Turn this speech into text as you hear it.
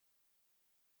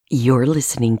You're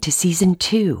listening to Season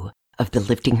 2 of the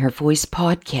Lifting Her Voice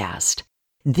podcast.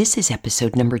 This is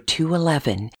episode number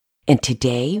 211, and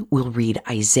today we'll read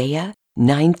Isaiah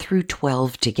 9 through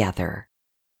 12 together.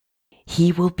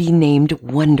 He will be named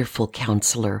Wonderful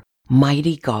Counselor,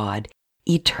 Mighty God,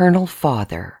 Eternal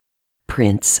Father,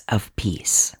 Prince of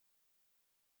Peace.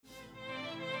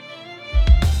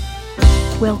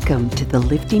 Welcome to the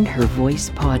Lifting Her Voice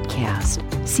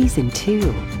podcast, Season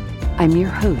 2. I'm your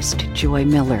host, Joy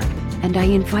Miller, and I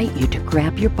invite you to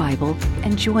grab your Bible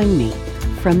and join me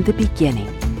from the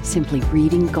beginning, simply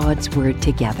reading God's Word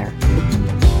together.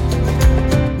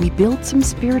 We built some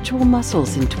spiritual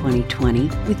muscles in 2020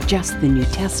 with just the New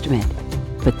Testament,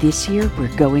 but this year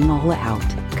we're going all out,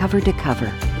 cover to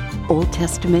cover, Old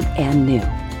Testament and New.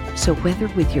 So whether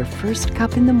with your first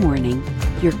cup in the morning,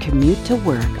 your commute to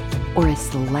work, or as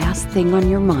the last thing on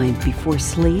your mind before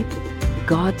sleep,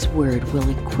 God's Word will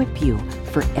equip you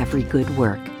for every good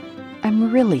work.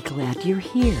 I'm really glad you're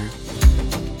here.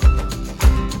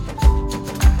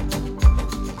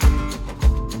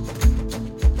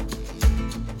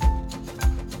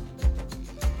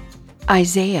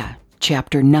 Isaiah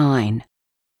chapter 9.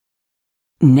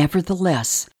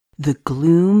 Nevertheless, the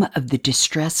gloom of the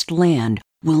distressed land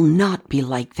will not be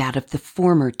like that of the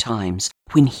former times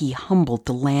when he humbled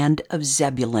the land of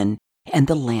Zebulun and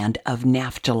the land of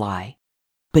Naphtali.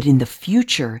 But in the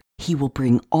future he will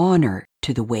bring honor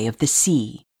to the way of the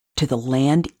sea, to the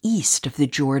land east of the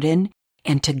Jordan,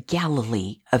 and to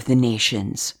Galilee of the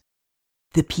nations.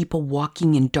 The people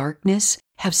walking in darkness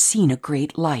have seen a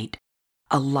great light.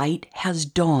 A light has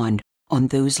dawned on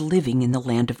those living in the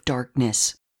land of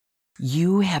darkness.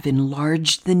 You have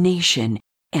enlarged the nation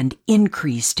and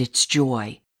increased its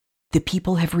joy. The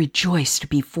people have rejoiced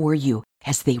before you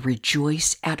as they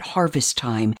rejoice at harvest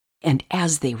time and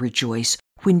as they rejoice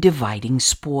when dividing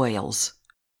spoils.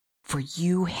 For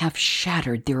you have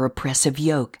shattered their oppressive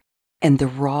yoke and the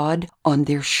rod on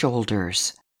their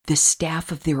shoulders, the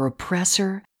staff of their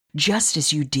oppressor, just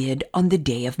as you did on the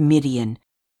day of Midian.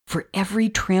 For every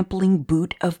trampling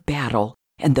boot of battle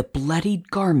and the bloodied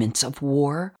garments of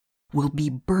war will be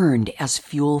burned as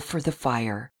fuel for the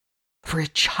fire. For a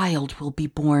child will be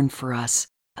born for us,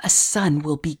 a son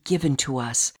will be given to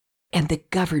us, and the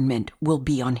government will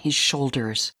be on his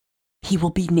shoulders. He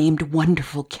will be named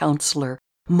Wonderful Counselor,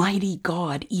 Mighty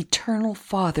God, Eternal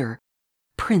Father,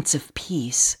 Prince of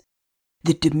Peace.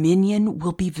 The dominion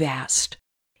will be vast,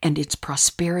 and its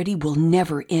prosperity will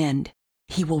never end.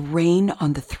 He will reign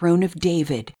on the throne of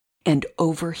David and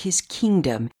over his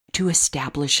kingdom to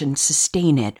establish and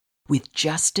sustain it with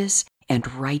justice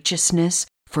and righteousness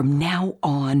from now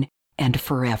on and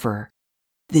forever.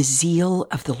 The zeal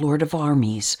of the Lord of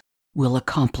armies will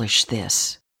accomplish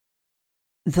this.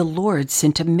 The Lord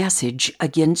sent a message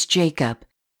against Jacob.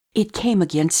 It came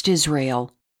against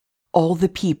Israel. All the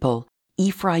people,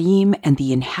 Ephraim and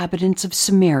the inhabitants of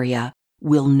Samaria,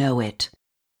 will know it.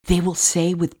 They will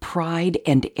say with pride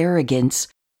and arrogance,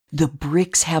 "The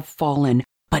bricks have fallen,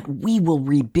 but we will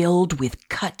rebuild with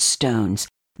cut stones.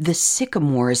 The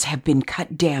sycamores have been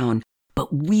cut down,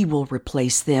 but we will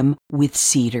replace them with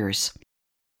cedars."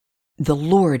 The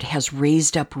Lord has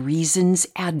raised up Rezin's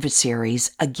adversaries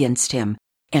against him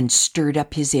and stirred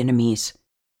up his enemies.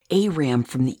 Aram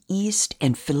from the east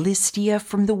and Philistia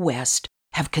from the west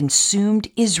have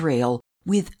consumed Israel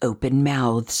with open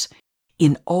mouths.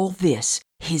 In all this,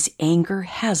 his anger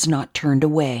has not turned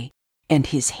away, and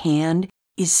his hand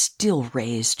is still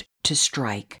raised to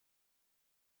strike.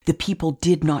 The people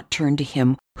did not turn to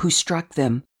him who struck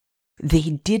them. They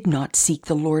did not seek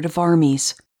the Lord of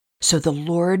armies. So the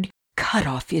Lord cut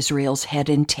off Israel's head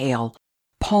and tail,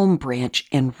 palm branch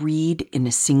and reed in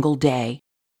a single day.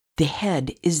 The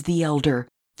head is the elder,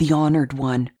 the honored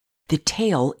one. The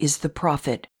tail is the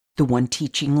prophet, the one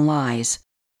teaching lies.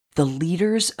 The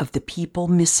leaders of the people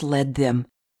misled them,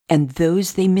 and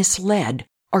those they misled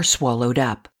are swallowed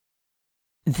up.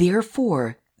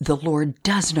 Therefore, the Lord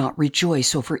does not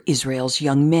rejoice over Israel's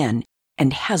young men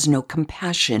and has no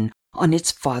compassion on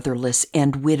its fatherless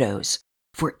and widows.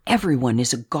 For everyone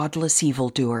is a godless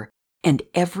evildoer, and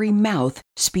every mouth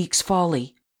speaks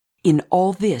folly. In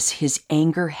all this his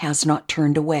anger has not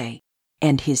turned away,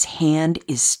 and his hand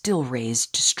is still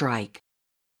raised to strike.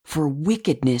 For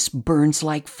wickedness burns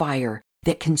like fire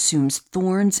that consumes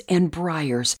thorns and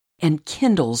briars and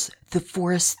kindles the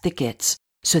forest thickets,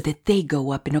 so that they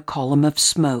go up in a column of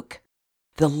smoke.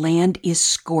 The land is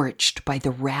scorched by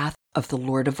the wrath of the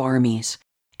Lord of armies,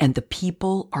 and the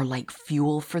people are like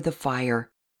fuel for the fire.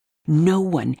 No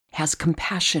one has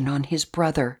compassion on his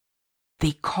brother.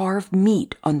 They carve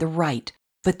meat on the right,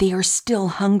 but they are still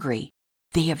hungry.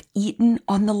 They have eaten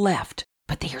on the left,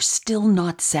 but they are still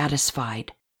not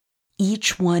satisfied.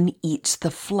 Each one eats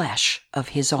the flesh of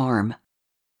his arm.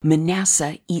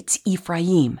 Manasseh eats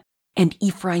Ephraim, and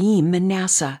Ephraim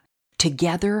Manasseh.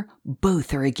 Together,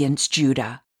 both are against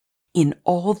Judah. In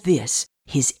all this,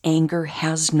 his anger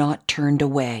has not turned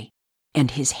away,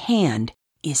 and his hand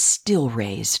is still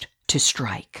raised to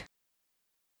strike.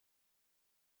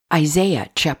 Isaiah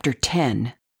chapter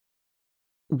 10.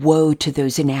 Woe to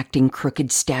those enacting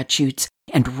crooked statutes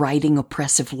and writing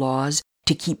oppressive laws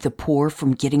to keep the poor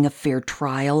from getting a fair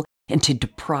trial and to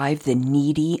deprive the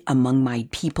needy among my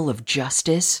people of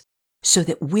justice, so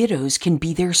that widows can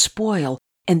be their spoil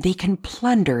and they can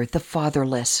plunder the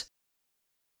fatherless.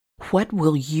 What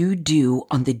will you do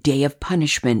on the day of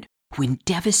punishment when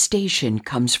devastation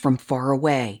comes from far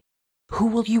away? Who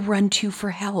will you run to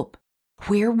for help?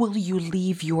 Where will you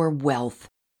leave your wealth?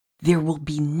 There will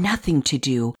be nothing to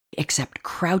do except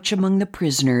crouch among the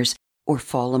prisoners or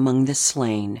fall among the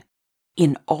slain.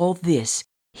 In all this,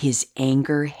 his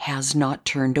anger has not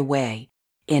turned away,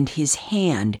 and his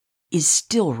hand is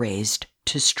still raised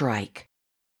to strike.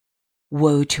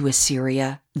 Woe to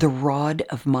Assyria, the rod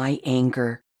of my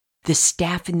anger. The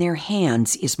staff in their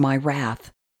hands is my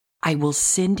wrath. I will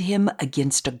send him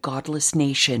against a godless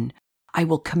nation. I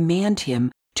will command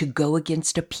him to go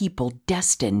against a people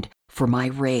destined for my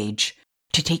rage,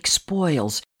 to take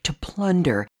spoils, to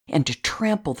plunder, and to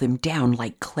trample them down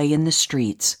like clay in the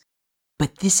streets.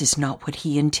 But this is not what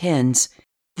he intends.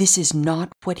 This is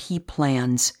not what he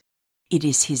plans. It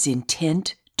is his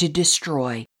intent to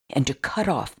destroy and to cut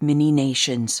off many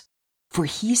nations. For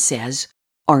he says,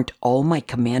 aren't all my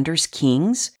commanders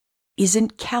kings?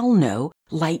 Isn't Calno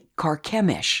like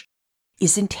Carchemish?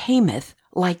 Isn't Hamath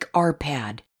like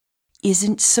Arpad?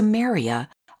 Isn't Samaria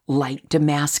like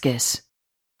Damascus?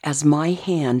 As my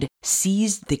hand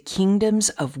seized the kingdoms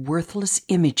of worthless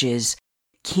images,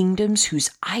 kingdoms whose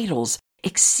idols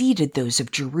exceeded those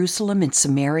of Jerusalem and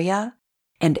Samaria,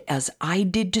 and as I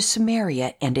did to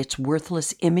Samaria and its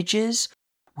worthless images,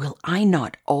 will I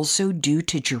not also do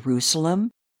to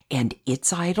Jerusalem and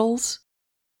its idols?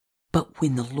 But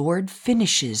when the Lord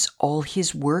finishes all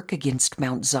his work against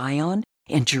Mount Zion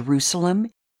and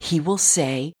Jerusalem, he will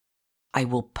say, I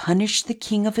will punish the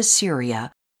king of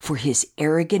Assyria for his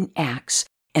arrogant acts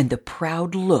and the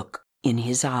proud look in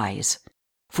his eyes.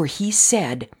 For he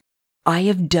said, I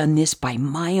have done this by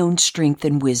my own strength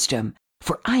and wisdom,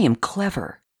 for I am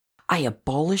clever. I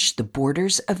abolished the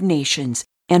borders of nations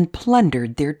and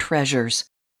plundered their treasures.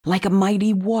 Like a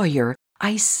mighty warrior,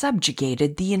 I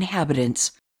subjugated the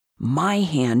inhabitants. My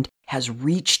hand has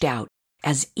reached out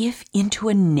as if into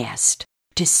a nest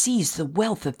to seize the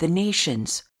wealth of the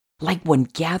nations. Like one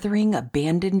gathering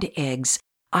abandoned eggs,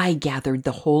 I gathered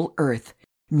the whole earth.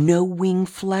 No wing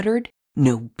fluttered,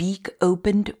 no beak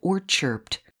opened or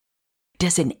chirped.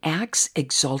 Does an axe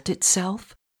exalt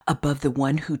itself above the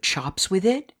one who chops with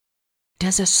it?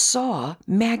 Does a saw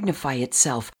magnify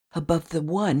itself above the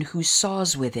one who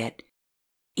saws with it?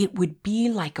 It would be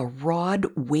like a rod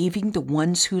waving the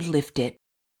ones who lift it.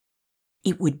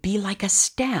 It would be like a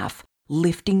staff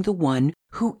lifting the one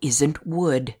who isn't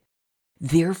wood.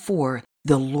 Therefore,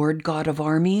 the Lord God of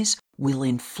armies will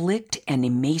inflict an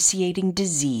emaciating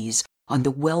disease on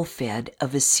the well-fed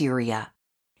of Assyria,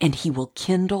 and he will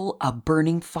kindle a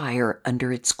burning fire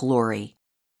under its glory.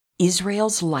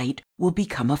 Israel's light will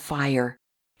become a fire,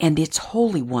 and its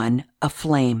Holy One a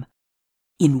flame.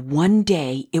 In one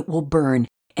day it will burn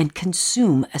and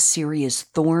consume Assyria's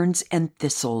thorns and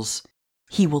thistles.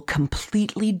 He will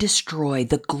completely destroy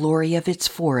the glory of its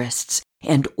forests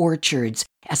and orchards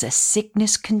as a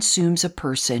sickness consumes a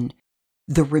person.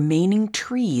 The remaining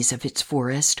trees of its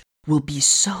forest will be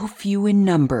so few in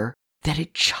number that a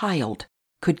child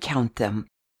could count them.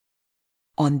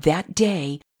 On that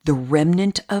day, the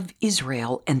remnant of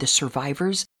Israel and the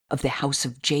survivors of the house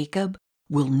of Jacob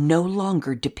will no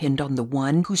longer depend on the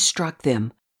one who struck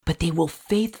them, but they will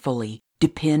faithfully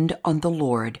depend on the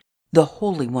Lord, the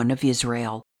Holy One of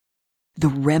Israel. The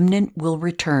remnant will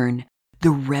return,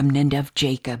 the remnant of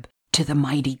Jacob, to the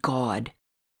mighty God.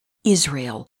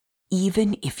 Israel,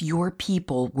 even if your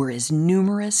people were as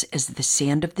numerous as the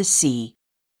sand of the sea,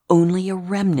 only a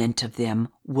remnant of them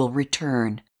will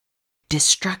return.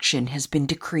 Destruction has been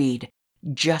decreed,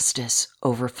 justice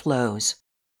overflows.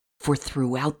 For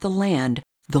throughout the land,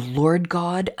 the Lord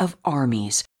God of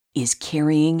armies is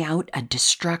carrying out a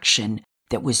destruction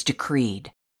that was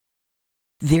decreed.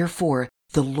 Therefore,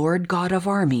 the Lord God of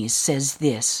armies says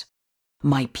this,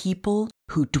 My people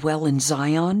who dwell in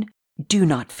Zion, do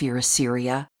not fear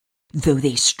Assyria, though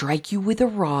they strike you with a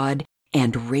rod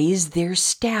and raise their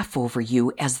staff over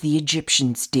you as the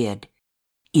Egyptians did.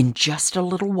 In just a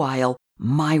little while,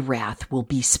 my wrath will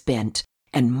be spent,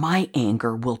 and my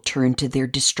anger will turn to their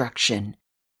destruction.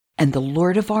 And the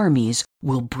Lord of armies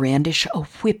will brandish a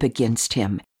whip against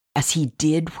him, as he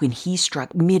did when he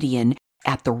struck Midian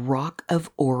at the rock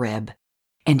of Oreb.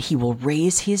 And he will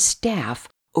raise his staff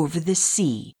over the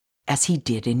sea, as he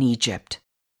did in Egypt.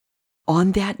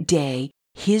 On that day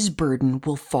his burden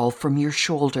will fall from your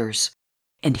shoulders,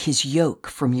 and his yoke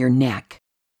from your neck.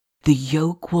 The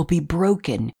yoke will be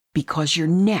broken because your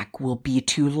neck will be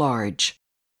too large.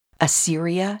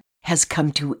 Assyria has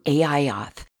come to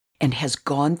Aiath and has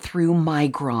gone through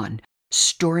Migron,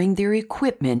 storing their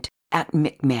equipment at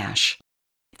Michmash.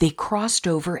 They crossed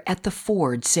over at the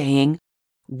ford, saying,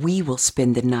 "We will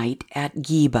spend the night at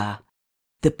Geba."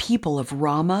 The people of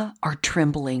Ramah are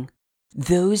trembling.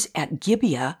 Those at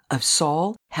Gibeah of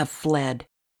Saul have fled.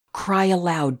 Cry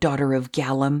aloud, daughter of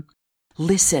Gallim.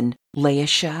 Listen,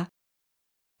 Laishah.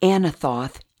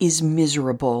 Anathoth is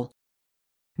miserable.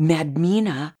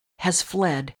 Madmenah has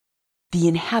fled. The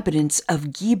inhabitants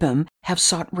of Gebim have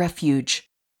sought refuge.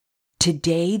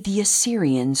 Today the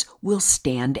Assyrians will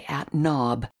stand at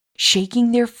Nob,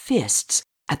 shaking their fists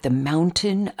at the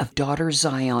mountain of daughter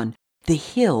Zion, the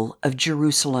hill of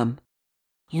Jerusalem.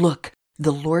 Look,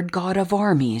 the Lord God of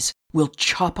armies will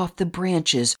chop off the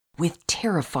branches with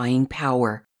terrifying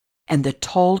power, and the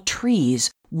tall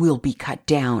trees will be cut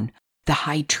down, the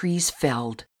high trees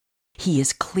felled. He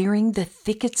is clearing the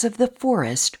thickets of the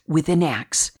forest with an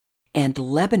axe, and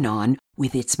Lebanon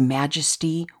with its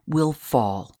majesty will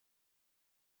fall.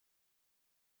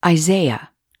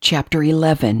 Isaiah chapter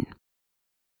 11.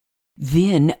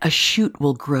 Then a shoot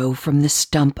will grow from the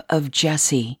stump of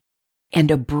Jesse, and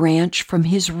a branch from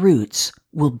his roots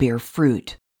will bear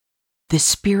fruit. The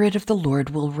Spirit of the Lord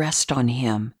will rest on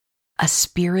him, a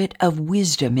spirit of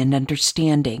wisdom and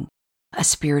understanding, a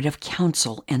spirit of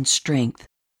counsel and strength,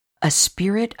 a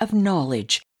spirit of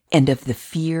knowledge and of the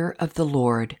fear of the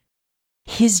Lord.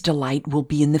 His delight will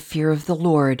be in the fear of the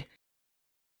Lord.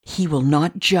 He will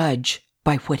not judge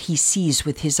by what he sees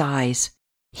with his eyes.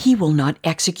 He will not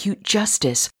execute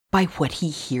justice by what he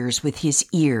hears with his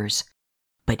ears.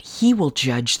 But he will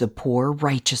judge the poor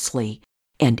righteously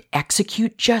and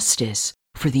execute justice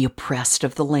for the oppressed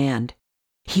of the land.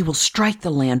 He will strike the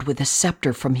land with a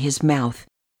scepter from his mouth,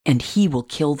 and he will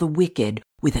kill the wicked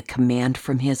with a command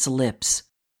from his lips.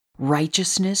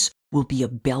 Righteousness will be a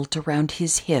belt around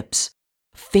his hips.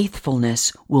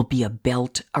 Faithfulness will be a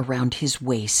belt around his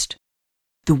waist.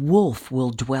 The wolf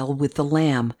will dwell with the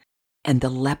lamb, and the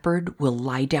leopard will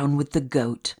lie down with the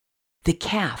goat. The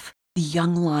calf, the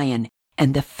young lion,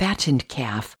 and the fattened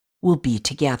calf will be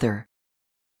together,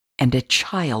 and a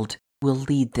child will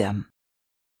lead them.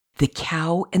 The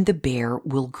cow and the bear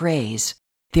will graze,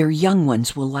 their young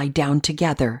ones will lie down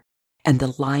together, and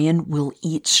the lion will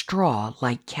eat straw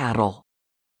like cattle.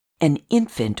 An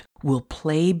infant will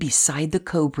play beside the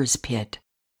cobra's pit,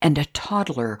 and a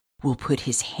toddler will put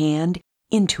his hand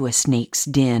into a snake's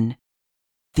den.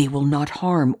 They will not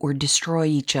harm or destroy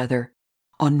each other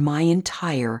on my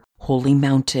entire holy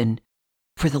mountain,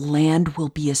 for the land will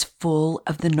be as full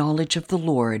of the knowledge of the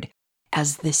Lord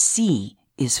as the sea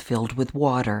is filled with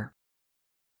water.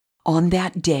 On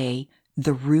that day,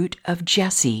 the root of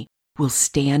Jesse will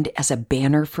stand as a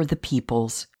banner for the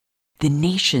peoples. The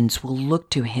nations will look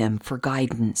to him for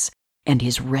guidance, and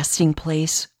his resting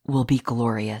place will be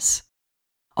glorious.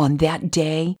 On that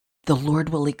day, the Lord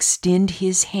will extend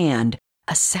his hand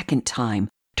a second time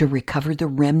to recover the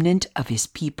remnant of his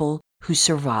people who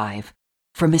survive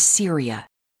from Assyria,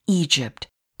 Egypt,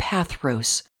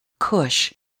 Pathros,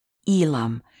 Cush,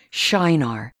 Elam,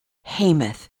 Shinar,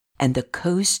 Hamath, and the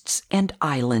coasts and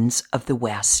islands of the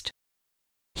west.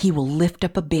 He will lift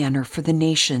up a banner for the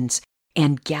nations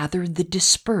and gather the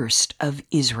dispersed of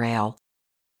Israel.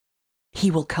 He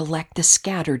will collect the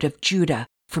scattered of Judah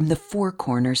from the four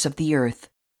corners of the earth.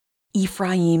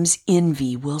 Ephraim's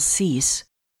envy will cease.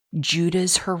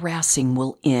 Judah's harassing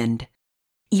will end.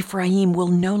 Ephraim will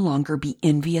no longer be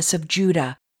envious of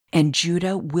Judah, and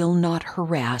Judah will not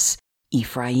harass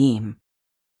Ephraim.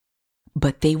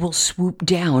 But they will swoop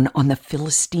down on the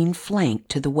Philistine flank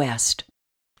to the west.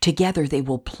 Together they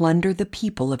will plunder the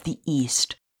people of the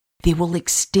east. They will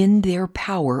extend their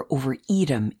power over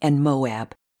Edom and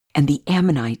Moab, and the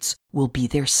Ammonites will be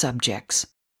their subjects.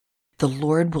 The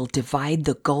Lord will divide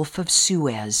the Gulf of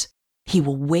Suez. He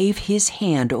will wave his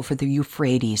hand over the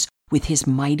Euphrates with his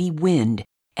mighty wind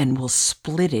and will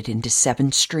split it into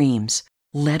 7 streams,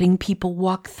 letting people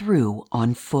walk through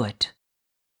on foot.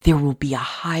 There will be a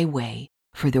highway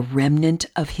for the remnant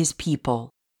of his people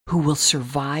who will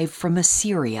survive from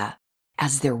Assyria,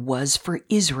 as there was for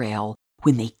Israel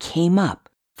when they came up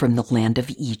from the land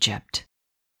of Egypt.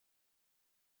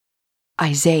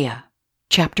 Isaiah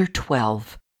chapter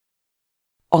 12.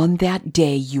 On that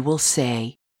day you will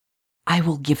say, I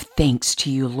will give thanks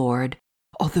to you, Lord,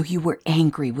 although you were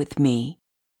angry with me.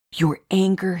 Your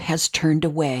anger has turned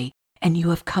away, and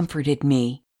you have comforted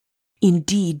me.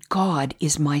 Indeed, God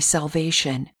is my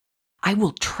salvation. I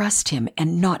will trust him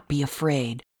and not be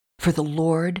afraid, for the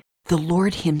Lord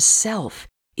himself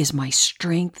is my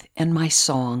strength and my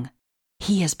song.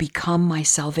 He has become my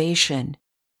salvation.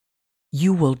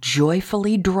 You will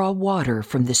joyfully draw water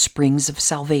from the springs of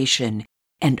salvation,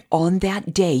 and on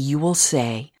that day you will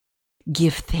say,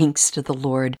 Give thanks to the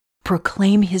Lord,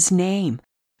 proclaim his name,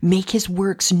 make his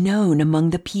works known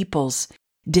among the peoples,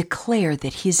 declare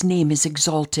that his name is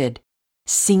exalted.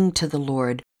 Sing to the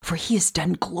Lord, for he has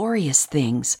done glorious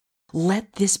things.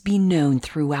 Let this be known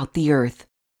throughout the earth.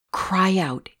 Cry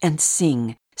out and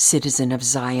sing, citizen of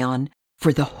Zion,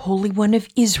 for the Holy One of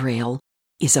Israel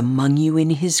is among you in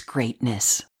his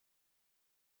greatness.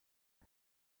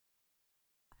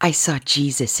 I saw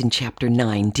Jesus in chapter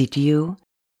 9, did you?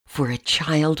 For a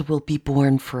child will be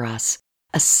born for us,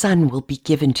 a son will be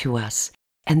given to us,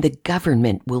 and the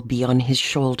government will be on his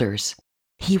shoulders.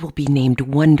 He will be named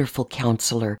Wonderful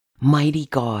Counselor, Mighty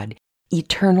God,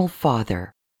 Eternal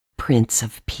Father, Prince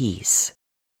of Peace.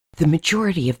 The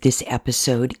majority of this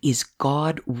episode is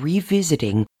God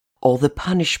revisiting all the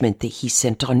punishment that he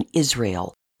sent on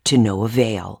Israel to no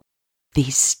avail. They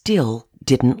still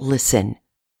didn't listen.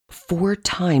 4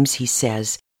 times he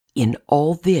says, in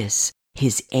all this,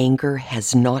 his anger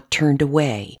has not turned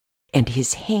away, and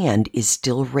his hand is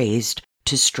still raised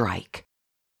to strike.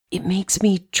 It makes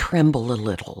me tremble a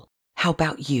little. How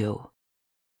about you?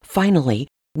 Finally,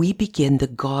 we begin the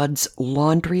God's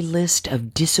laundry list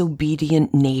of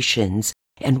disobedient nations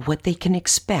and what they can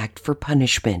expect for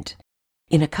punishment.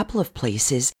 In a couple of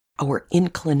places, our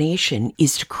inclination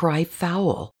is to cry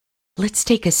foul. Let's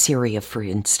take Assyria, for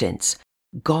instance.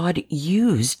 God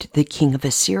used the king of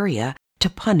Assyria to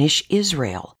punish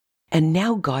Israel, and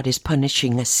now God is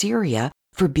punishing Assyria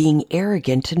for being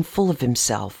arrogant and full of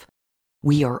himself.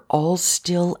 We are all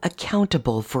still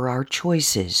accountable for our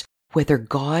choices, whether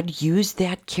God used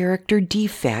that character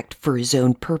defect for his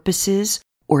own purposes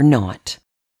or not.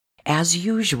 As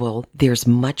usual, there's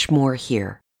much more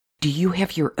here. Do you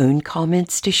have your own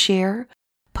comments to share?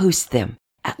 Post them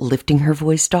at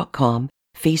liftinghervoice.com,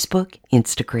 Facebook,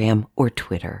 Instagram, or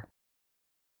Twitter.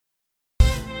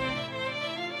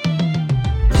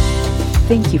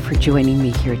 Thank you for joining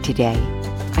me here today.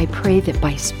 I pray that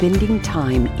by spending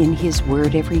time in his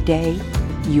word every day,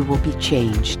 you will be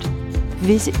changed.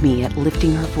 Visit me at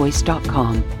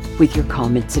liftinghervoice.com with your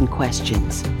comments and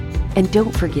questions. And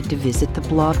don't forget to visit the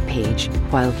blog page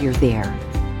while you're there.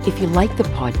 If you like the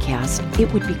podcast,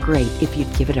 it would be great if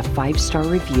you'd give it a 5-star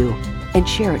review and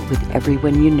share it with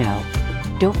everyone you know.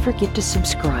 Don't forget to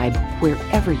subscribe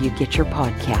wherever you get your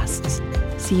podcasts.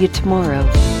 See you tomorrow.